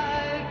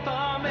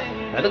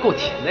来的够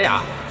勤的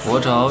呀。我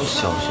找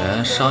小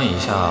璇商议一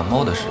下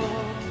猫的事宜。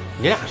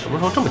你俩什么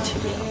时候这么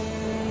亲密啊？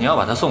你要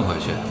把她送回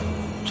去，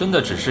真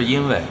的只是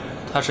因为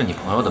她是你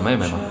朋友的妹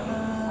妹吗？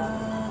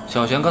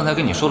小璇刚才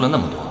跟你说了那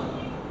么多，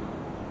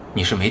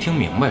你是没听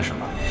明白是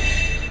吗？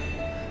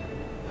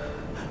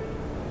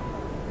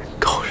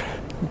高人，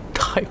你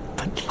太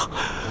笨了。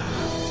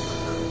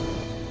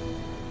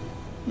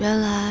原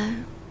来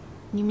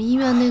你们医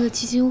院那个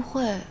基金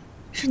会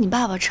是你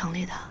爸爸成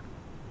立的，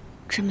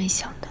真没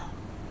想到。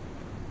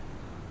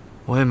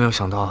我也没有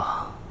想到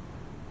啊，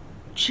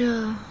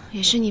这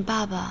也是你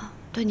爸爸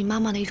对你妈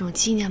妈的一种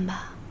纪念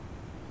吧？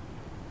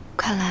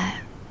看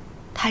来，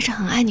他还是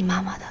很爱你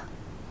妈妈的。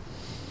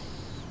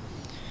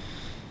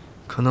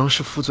可能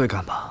是负罪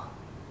感吧。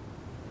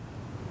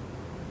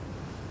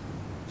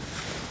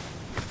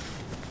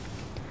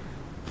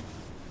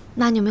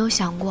那你有没有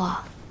想过，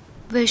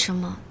为什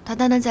么他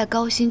单单在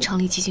高薪成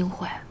立基金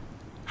会，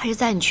还是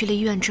在你去了医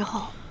院之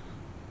后？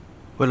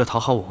为了讨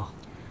好我？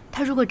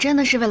他如果真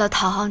的是为了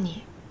讨好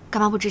你，干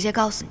嘛不直接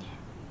告诉你？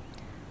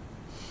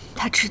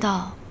他知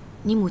道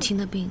你母亲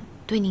的病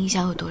对你影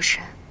响有多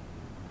深，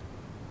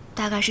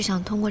大概是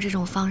想通过这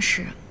种方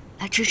式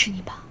来支持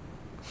你吧。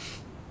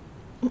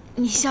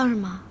你笑什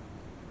么？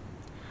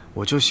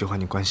我就喜欢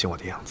你关心我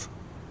的样子。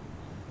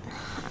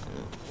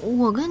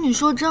我跟你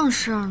说正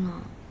事儿呢，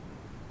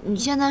你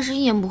现在是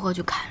一言不合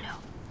就开聊。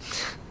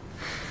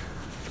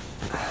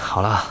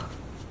好了，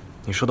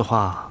你说的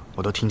话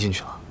我都听进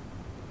去了。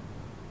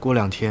过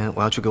2天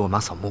我要去给我妈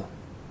扫墓，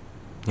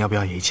你要不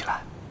要也一起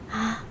来？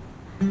啊？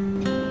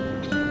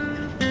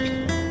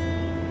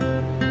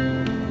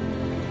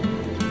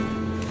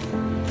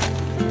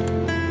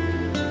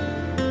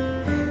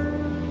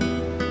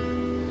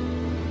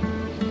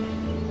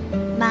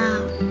妈，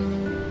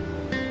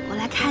我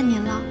来看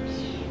您了。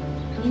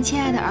您亲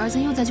爱的儿子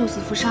又在救死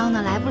扶伤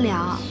呢，来不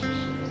了。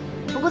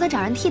不过他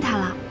找人替他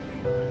了。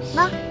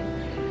那，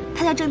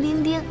他叫郑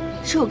丁丁，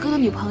是我哥的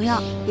女朋友，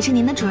也是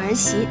您的准儿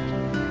媳。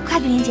快，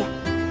丁丁姐，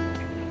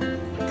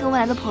跟未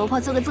来的婆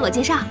婆做个自我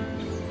介绍。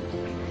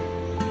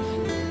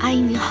阿姨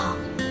您好，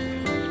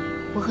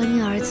我和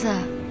您儿子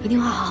一定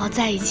会好好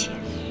在一起。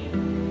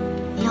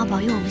您要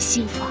保佑我们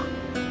幸福啊！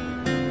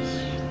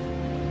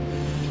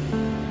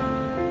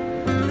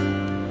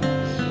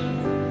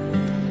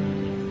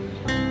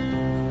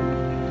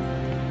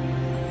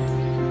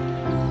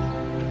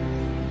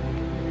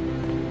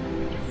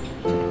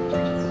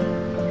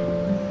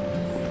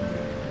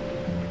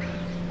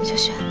小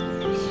雪，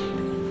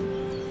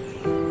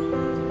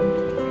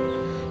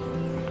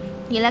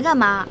你来干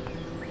嘛？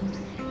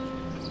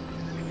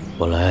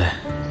我来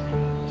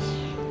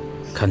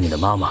看你的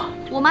妈妈。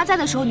我妈在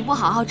的时候你不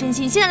好好珍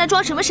惜，现在来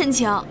装什么深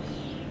情？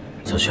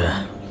小雪，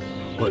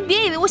你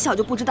别以为我小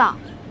就不知道，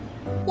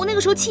我那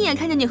个时候亲眼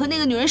看见你和那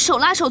个女人手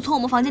拉手从我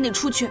们房间里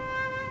出去，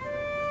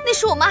那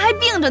时我妈还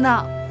病着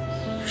呢。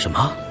什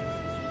么？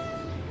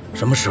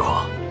什么时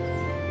候？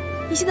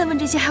你现在问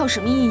这些还有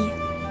什么意义？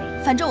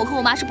反正我和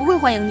我妈是不会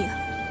欢迎你的，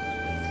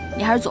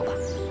你还是走吧。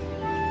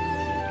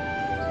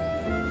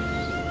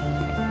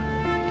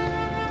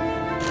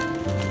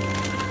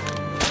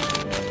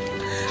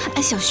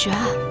哎，小雪，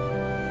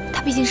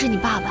他毕竟是你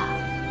爸爸，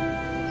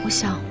我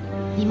想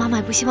你妈妈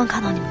也不希望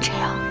看到你们这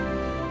样。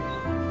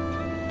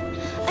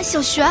哎，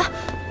小雪，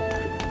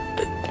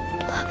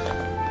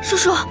叔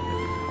叔，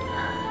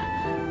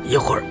一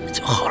会儿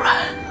就好了。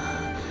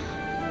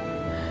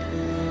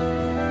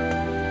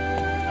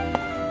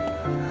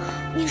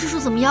宁叔叔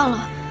怎么样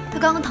了？他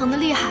刚刚疼得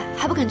厉害，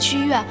还不肯去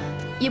医院，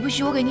也不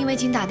许我给宁为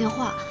谨打电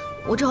话，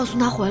我只好送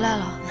他回来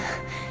了。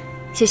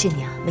谢谢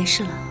你啊，没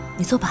事了，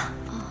你坐吧。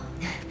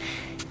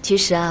其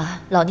实啊，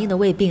老宁的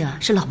胃病啊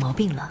是老毛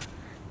病了，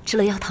吃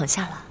了药躺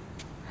下了。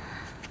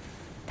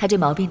他这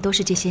毛病都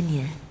是这些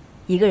年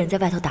一个人在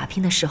外头打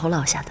拼的时候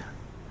落下的。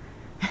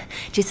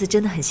这次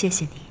真的很谢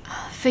谢你，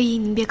飞姨，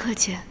您别客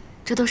气，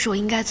这都是我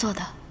应该做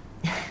的。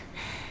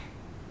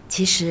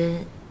其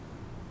实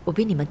我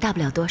比你们大不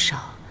了多少，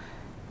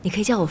你可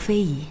以叫我飞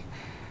姨，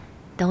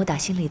但我打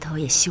心里头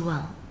也希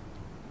望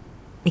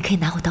你可以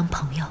拿我当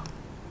朋友。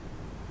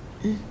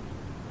嗯。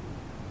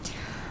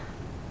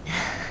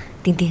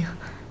丁丁，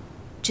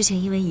之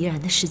前因为怡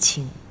然的事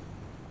情，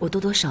我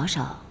多多少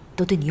少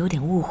都对你有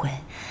点误会。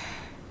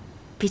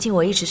毕竟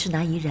我一直是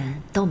拿怡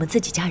然当我们自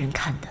己家人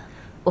看的，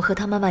我和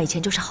她妈妈以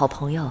前就是好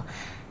朋友。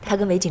她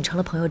跟韦景成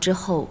了朋友之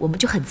后，我们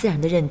就很自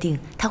然地认定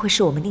她会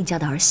是我们宁家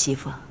的儿媳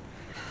妇。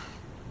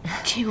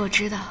这个我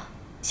知道。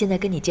现在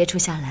跟你接触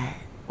下来，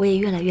我也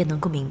越来越能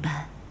够明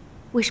白，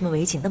为什么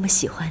韦景那么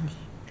喜欢你。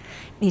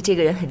你这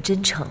个人很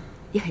真诚，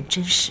也很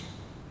真实。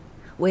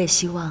我也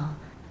希望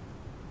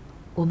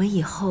我们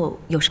以后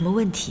有什么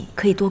问题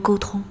可以多沟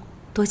通，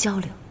多交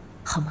流，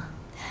好吗？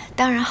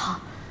当然好。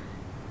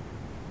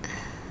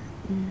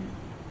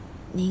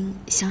您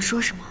想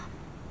说什么？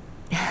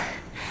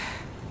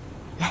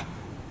来，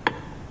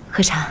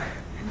喝茶。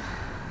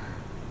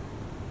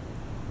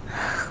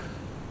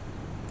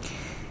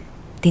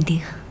丁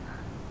丁，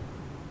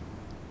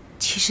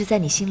其实，在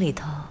你心里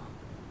头，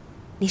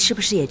你是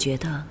不是也觉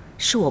得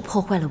是我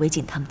破坏了韦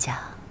景他们家？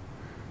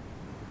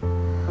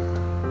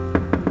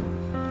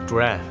主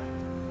任，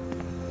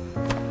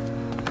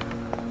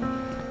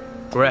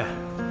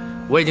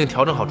我已经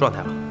调整好状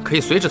态了，可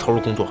以随时投入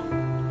工作，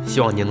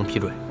希望您能批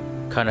准。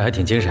看着还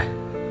挺精神。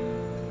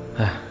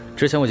哎，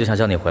之前我就想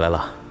叫你回来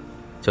了，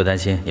就担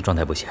心你状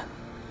态不行。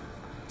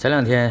前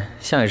2天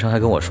向医生还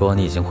跟我说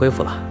你已经恢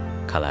复了，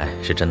看来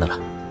是真的了。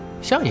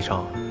向医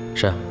生？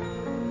是啊。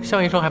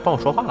向医生还帮我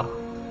说话了？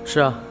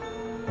是啊。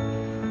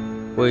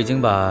我已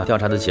经把调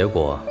查的结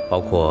果，包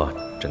括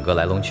整个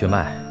来龙去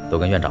脉，都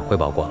跟院长汇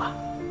报过了。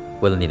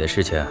为了你的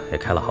事情也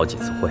开了好几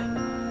次会。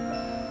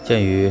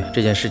鉴于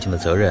这件事情的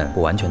责任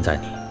不完全在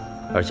你，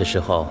而且事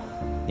后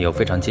你又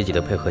非常积极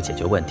地配合解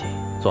决问题，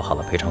做好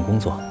了赔偿工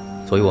作，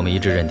所以我们一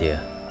致认定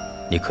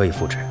你可以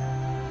复职。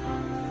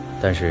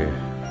但是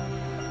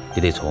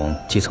你得从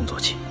基层做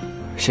起。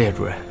谢谢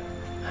主任。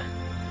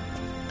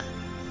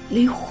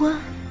离婚？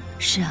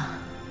是啊，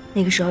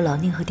那个时候老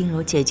宁和丁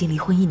柔姐已经离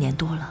婚1年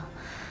多了。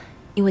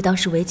因为当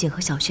时韦景和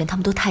小璇他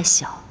们都太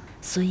小，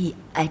所以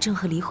癌症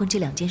和离婚这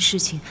2件事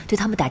情对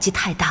他们打击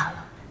太大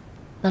了。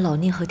那老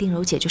宁和丁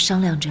柔姐就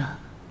商量着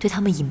对他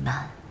们隐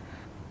瞒，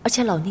而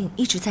且老宁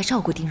一直在照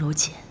顾丁柔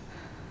姐。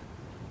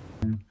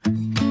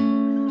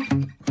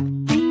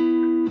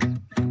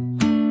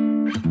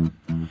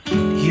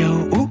有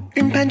乌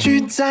云盘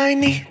踞在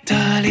你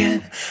的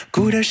脸，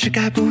孤单是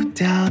盖不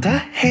掉的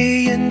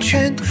黑眼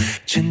圈，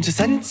撑着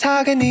伞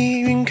擦干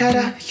你晕开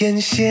的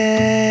眼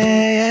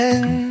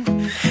线，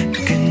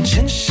跟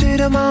城市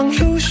的忙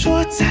碌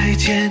说再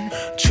见，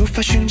出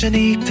发寻找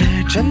你的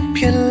整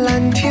片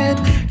蓝天，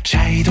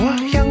摘一朵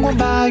阳光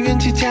把元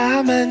气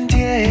加满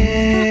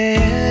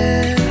点，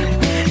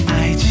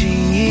爱情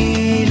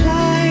已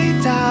来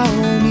到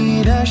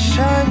你的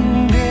身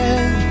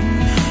边，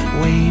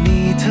为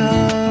你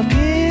特别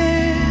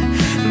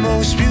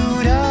most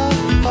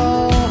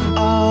beautiful，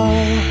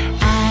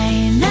 爱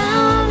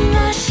那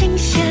么新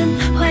鲜，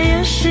环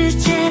游世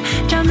界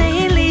找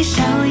美丽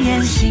笑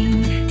颜，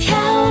心跳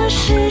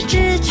是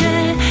直觉，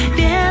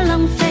别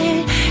浪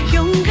费，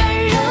勇敢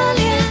热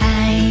烈。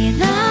爱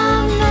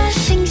那么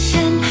新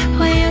鲜，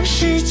环游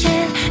世界，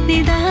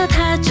你的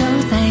他就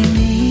在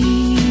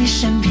你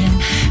身边，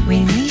为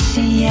你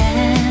鲜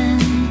艳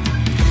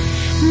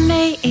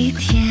每一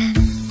天。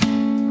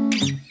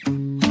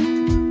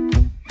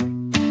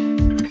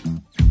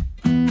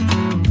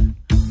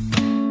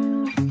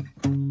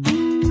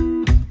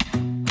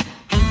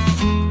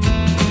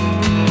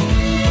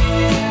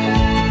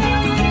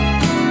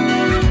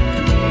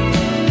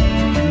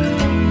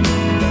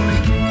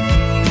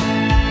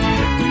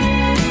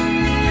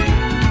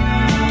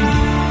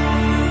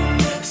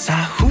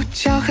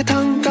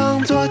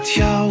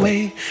调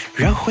味，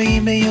让回忆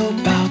没有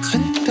保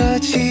存的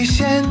期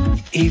限，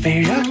一杯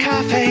热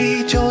咖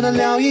啡就能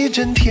聊一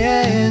整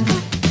天。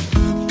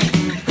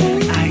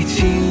爱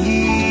情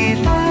已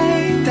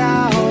来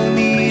到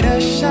你的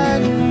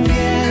身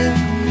边，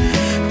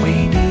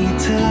为你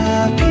特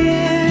别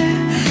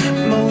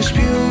most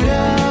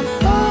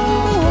beautiful。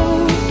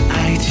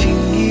爱情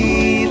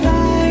已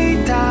来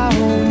到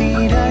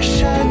你的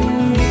身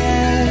边，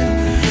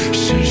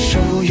伸手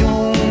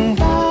拥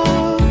抱。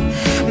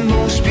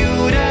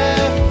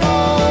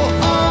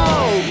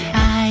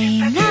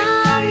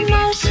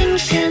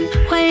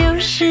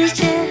世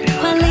界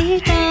华丽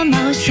的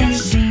冒险，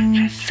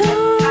幸福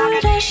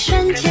的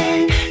瞬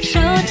间，手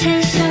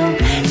牵手，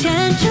牵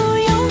住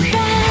永远。爱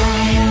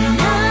那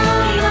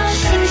么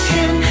新鲜，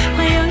环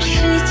游世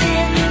界，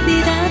你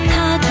的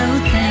他都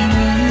在你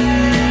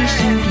身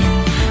边，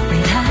为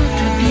他特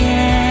别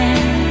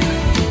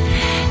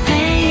每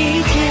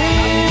一天。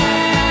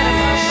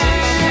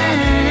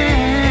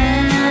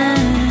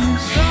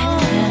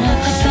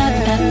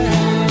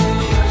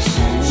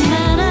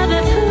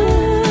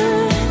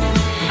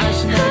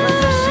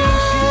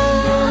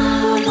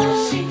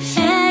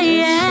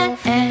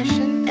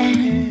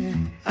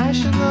爱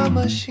是那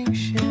么新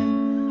鲜，